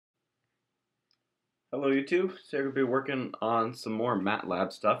Hello YouTube. So we're going to be working on some more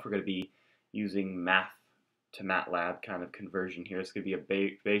MATLAB stuff. We're going to be using math to MATLAB kind of conversion here. It's going to be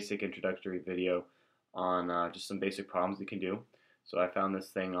a basic introductory video on just some basic problems you can do. So I found this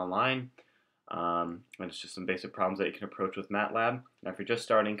thing online, and it's just some basic problems that you can approach with MATLAB. Now if you're just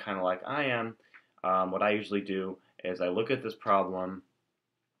starting kind of like I am, what I usually do is I look at this problem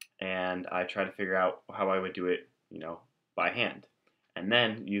and I try to figure out how I would do it, by hand, and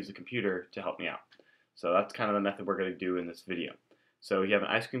then use the computer to help me out. So that's kind of the method we're going to do in this video. So you have an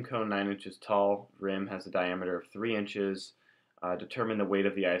ice cream cone 9 inches tall, rim has a diameter of 3 inches. Determine the weight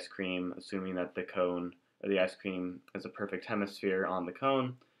of the ice cream, assuming that the cone or the ice cream is a perfect hemisphere on the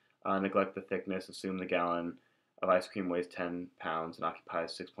cone. Neglect the thickness, assume the gallon of ice cream weighs 10 pounds and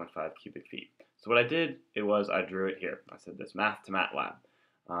occupies 6.5 cubic feet. So what I did, I drew it here. I said this math to MATLAB.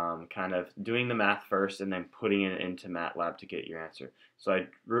 Kind of doing the math first and then putting it into MATLAB to get your answer. So I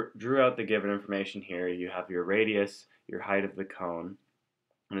drew out the given information here. You have your radius, your height of the cone,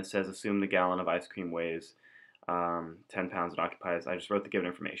 and it says assume the gallon of ice cream weighs 10 pounds and occupies. I just wrote the given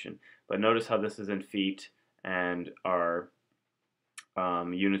information. But notice how this is in feet and our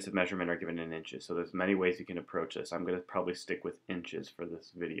units of measurement are given in inches. So there's many ways you can approach this. I'm going to probably stick with inches for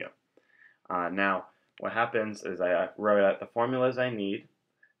this video. Now, what happens is I wrote out the formulas I need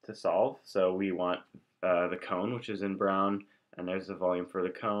to solve. So we want the cone, which is in brown, and there's the volume for the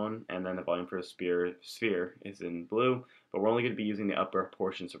cone, and then the volume for the sphere is in blue, but we're only going to be using the upper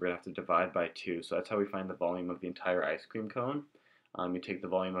portion, so we're going to have to divide by 2. So that's how we find the volume of the entire ice cream cone. You take the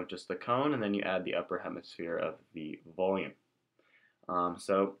volume of just the cone, and then you add the upper hemisphere of the volume. And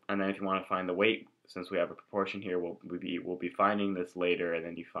then if you want to find the weight, since we have a proportion here, we'll be finding this later, and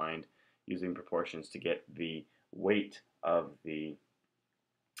then you find using proportions to get the weight of the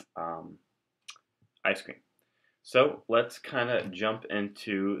ice cream. So let's kind of jump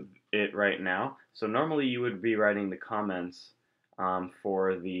into it right now. So normally you would be writing the comments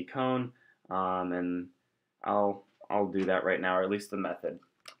for the cone, and I'll do that right now, or at least the method.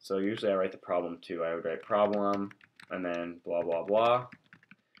 So usually I write the problem too. I would write problem and then blah blah blah,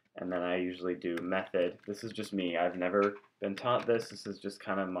 and then I usually do method. This is just me. I've never been taught this. This is just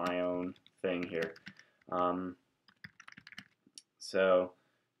kind of my own thing here. So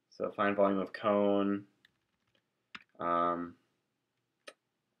find volume of cone.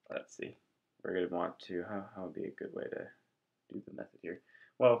 Let's see. We're going to want to, how would be a good way to do the method here?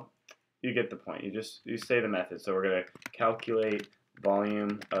 Well, you get the point. You say the method. So we're going to calculate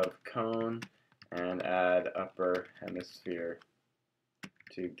volume of cone and add upper hemisphere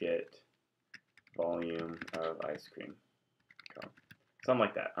to get volume of ice cream cone. Something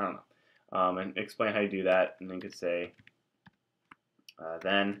like that. I don't know. And explain how you do that, and then you could say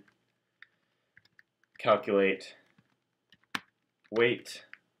then calculate weight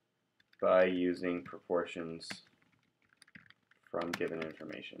by using proportions from given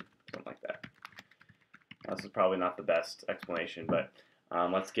information, something like that. Now, this is probably not the best explanation, but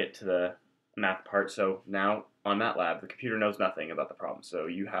let's get to the math part. So now on MATLAB, the computer knows nothing about the problem, so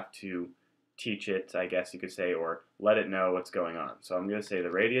you have to teach it, I guess you could say, or let it know what's going on. So I'm going to say the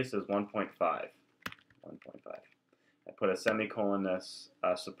radius is 1.5. 1.5. I put a semicolon to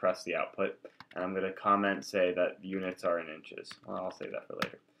suppress the output, and I'm going to comment, say that units are in inches. Well, I'll save that for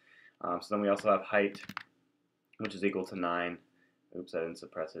later. So then we also have height, which is equal to 9. Oops, I didn't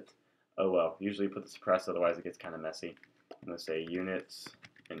suppress it. Oh well, usually you put the suppress, otherwise it gets kind of messy. I'm going to say units,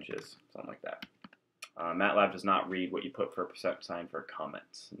 inches, something like that. MATLAB does not read what you put for a percent sign for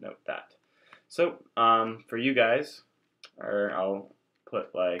comments. Note that. So for you guys, I'll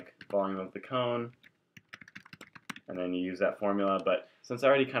put like volume of the cone, and then you use that formula. But since I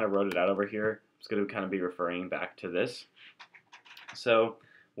already kind of wrote it out over here, I'm just going to kind of be referring back to this. So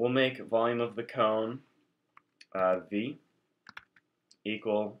we'll make volume of the cone V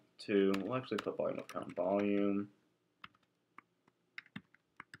equal to, we'll actually put volume of cone. Volume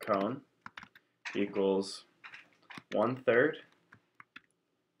cone equals 1/3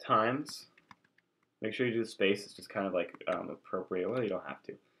 times, make sure you do the space, it's just kind of like appropriate. Well, you don't have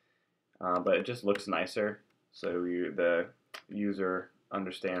to, but it just looks nicer, so the user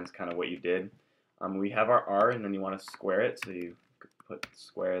understands kind of what you did. We have our R, and then you want to square it, so you put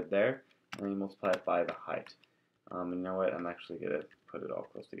squared there, and then you multiply it by the height. And you know what, I'm actually going to put it all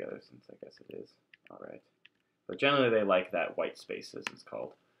close together, since I guess it is. Alright. But generally they like that white space, as it's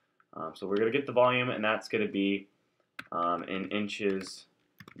called. So we're going to get the volume, and that's going to be in inches.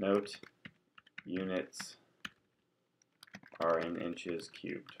 Note, units are in inches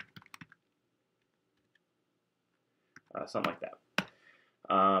cubed. Something like that.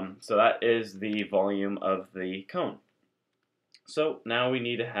 So that is the volume of the cone. So now we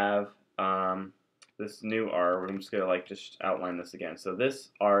need to have this new r, I'm just gonna just outline this again. So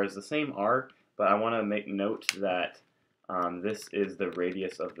this r is the same r, but I want to make note that this is the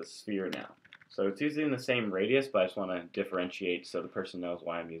radius of the sphere now. So it's using the same radius, but I just want to differentiate so the person knows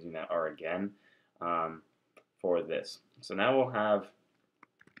why I'm using that r again for this. So now we'll have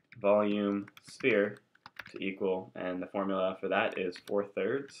volume sphere to equal, and the formula for that is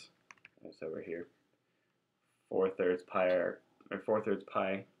 4/3. It's over here. 4/3 pi r, or 4/3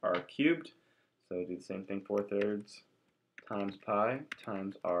 pi r cubed. So we'll do the same thing, 4/3 times pi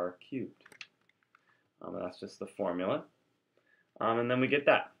times r cubed. And that's just the formula. And then we get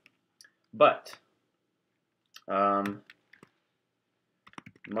that. But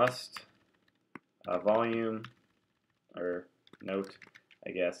must volume, or note,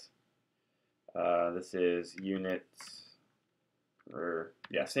 I guess, this is units, or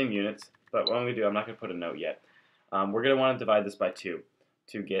yeah, same units, but what I'm going to do, I'm not going to put a note yet. We're going to want to divide this by 2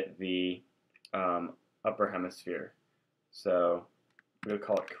 to get the upper hemisphere. So I'm going to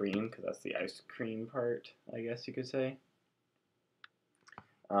call it cream because that's the ice cream part, I guess you could say.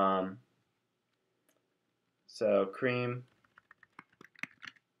 So cream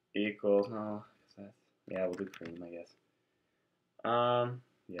equals, yeah, we'll do cream, I guess.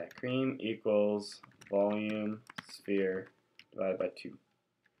 Yeah, cream equals volume sphere divided by 2.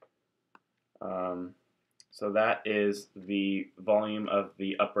 So that is the volume of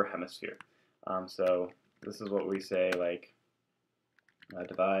the upper hemisphere. So this is what we say, like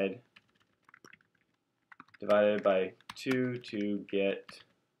divided by 2 to get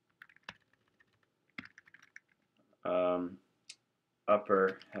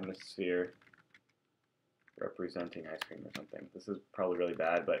upper hemisphere representing ice cream or something. This is probably really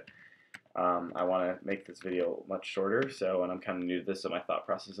bad, but I want to make this video much shorter, so, and I'm kind of new to this, so my thought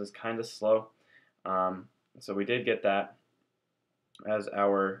process is kind of slow. So we did get that as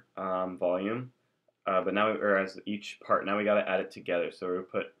our volume, but now, or as each part, now we got to add it together. So we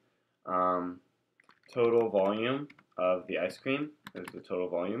put total volume of the ice cream is the total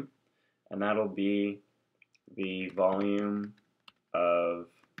volume, and that'll be the volume of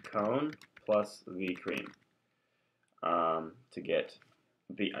cone plus the cream to get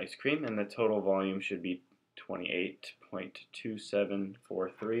the ice cream, and the total volume should be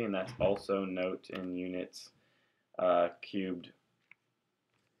 28.2743, and that's also note in units cubed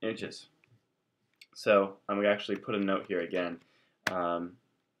inches. So I'm going to actually put a note here again.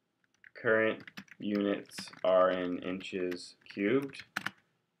 Current units are in inches cubed.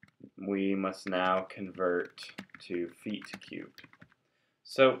 We must now convert to feet cubed.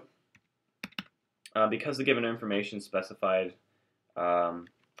 So because the given information specified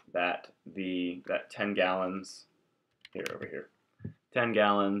that 10 gallons, over here, 10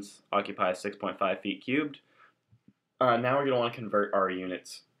 gallons occupies 6.5 feet cubed, now we're going to want to convert our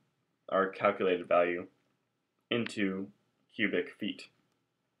units, our calculated value, into cubic feet.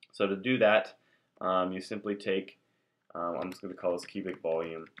 So to do that, you simply take, I'm just going to call this cubic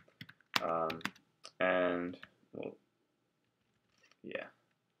volume, and, well, yeah,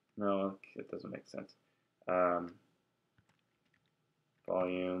 no, it doesn't make sense.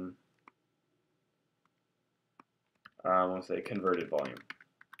 Volume, we'll say converted volume.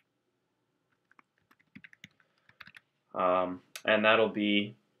 And that'll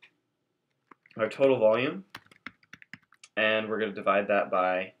be our total volume, and we're going to divide that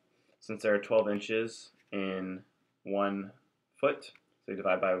by, since there are 12 inches in 1 foot, so you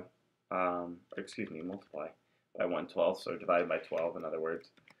divide by, multiply by 1/12, so divide by 12 in other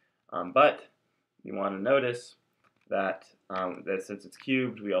words. But you want to notice that, that since it's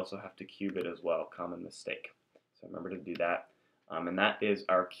cubed, we also have to cube it as well, common mistake. So remember to do that. And that is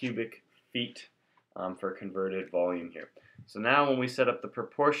our cubic feet for converted volume here. So now when we set up the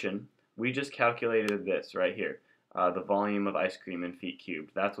proportion, we just calculated this right here, the volume of ice cream in feet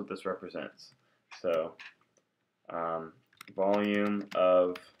cubed. That's what this represents. So volume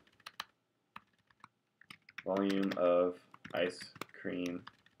of ice cream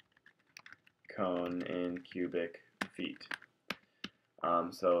cone in cubic feet.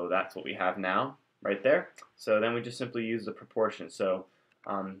 So that's what we have now right there. So then we just simply use the proportion. So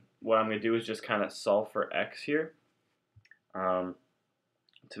what I'm going to do is just kind of solve for x here to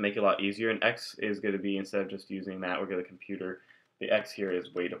make it a lot easier. And x is going to be, instead of just using that, we're going to computer. The x here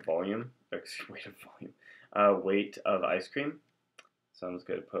is weight of volume, weight of ice cream. So I'm just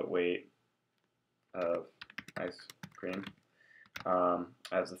going to put weight of ice cream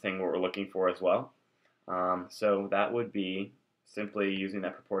as the thing what we're looking for as well. So that would be simply using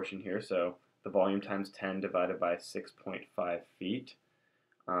that proportion here. So the volume times 10 divided by 6.5 feet.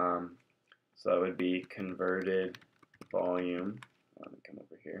 So it would be converted volume. Let me come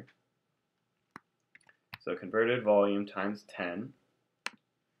over here. So converted volume times 10,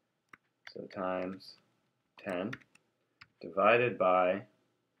 so times 10, divided by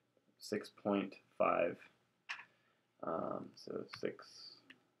 6.5, so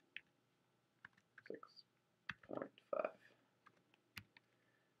 6.5.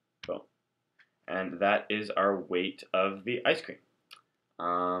 Boom. And that is our weight of the ice cream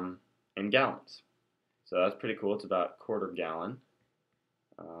in gallons. So that's pretty cool. It's about a quarter gallon.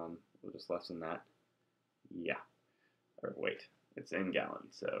 We'll just lessen that. Yeah. Or wait, it's in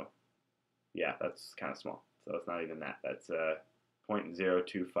gallons. So yeah, that's kind of small. So it's not even that. That's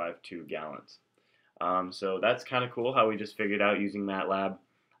 0.0252 gallons. So that's kind of cool how we just figured out using MATLAB,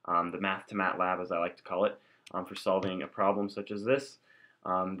 the math to MATLAB as I like to call it, for solving a problem such as this.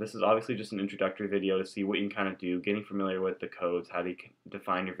 This is obviously just an introductory video to see what you can kind of do, getting familiar with the codes, how do you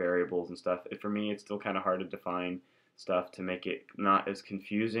define your variables and stuff. For me, it's still kind of hard to define stuff to make it not as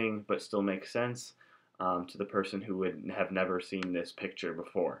confusing but still make sense to the person who would have never seen this picture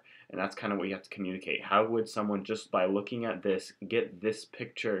before. And that's kind of what you have to communicate. How would someone just by looking at this get this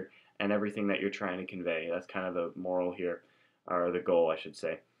picture and everything that you're trying to convey? That's kind of the moral here, or the goal, I should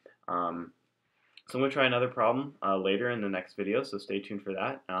say. So I'm going to try another problem later in the next video, so stay tuned for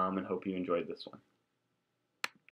that, and hope you enjoyed this one.